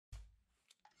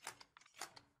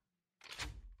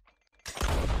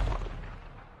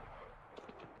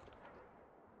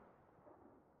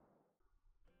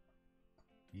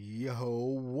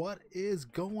is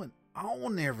going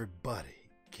on, everybody?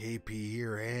 KP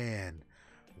here, and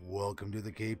welcome to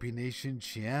the KP Nation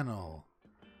channel.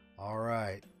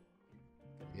 Alright,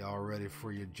 y'all ready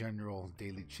for your general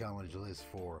daily challenge list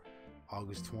for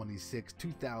August 26,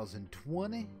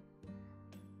 2020?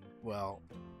 Well,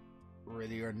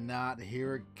 ready or not,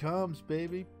 here it comes,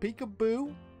 baby.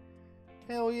 Peekaboo.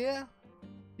 Hell yeah.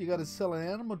 You gotta sell an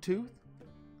animal tooth,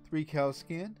 3 cow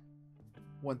skin,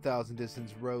 1,000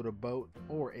 distance rowed a boat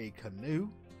or a canoe,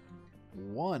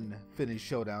 1 finished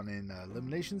showdown in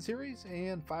Elimination series,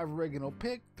 and 5 oregano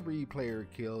pick, 3 player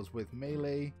kills with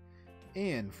melee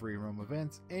and free roam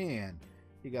events, and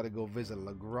you gotta go visit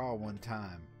Lagras one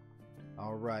time.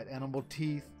 Alright, animal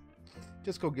teeth,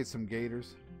 just go get some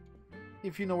gators.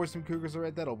 If you know where some cougars are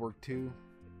at, that'll work too.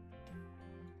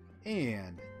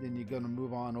 And then you're gonna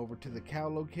move on over to the cow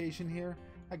location here.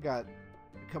 I got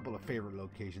a couple of favorite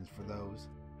locations for those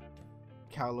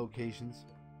cow locations.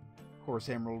 Of course,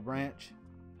 Emerald Ranch,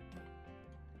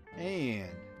 and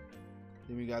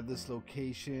then we got this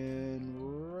location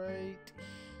right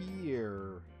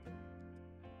here,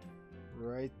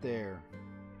 right there.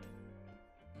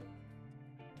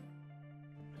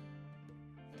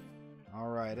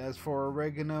 Alright, as for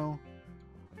oregano,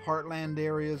 heartland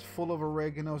areas full of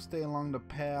oregano, stay along the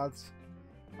paths.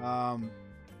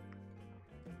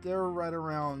 They're right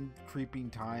around creeping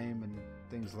time and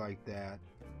things like that.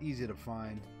 Easy to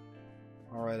find.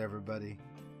 Alright, everybody.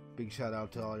 Big shout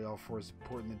out to all y'all for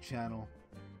supporting the channel.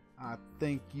 I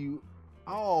thank you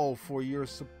all for your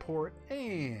support.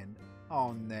 And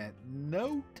on that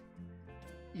note,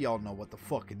 y'all know what to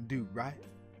fucking do, right?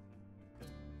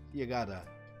 You gotta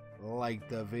like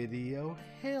the video.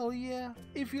 Hell yeah.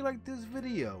 If you like this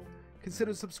video,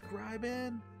 consider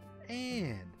subscribing.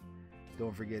 And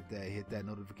don't forget to hit that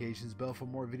notifications bell for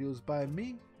more videos by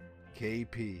me,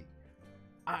 KP.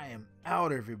 I am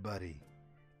out, everybody.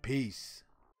 Peace.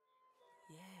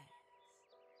 Yes,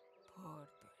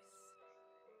 purpose,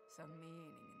 some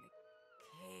meaning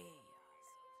in the chaos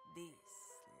of this.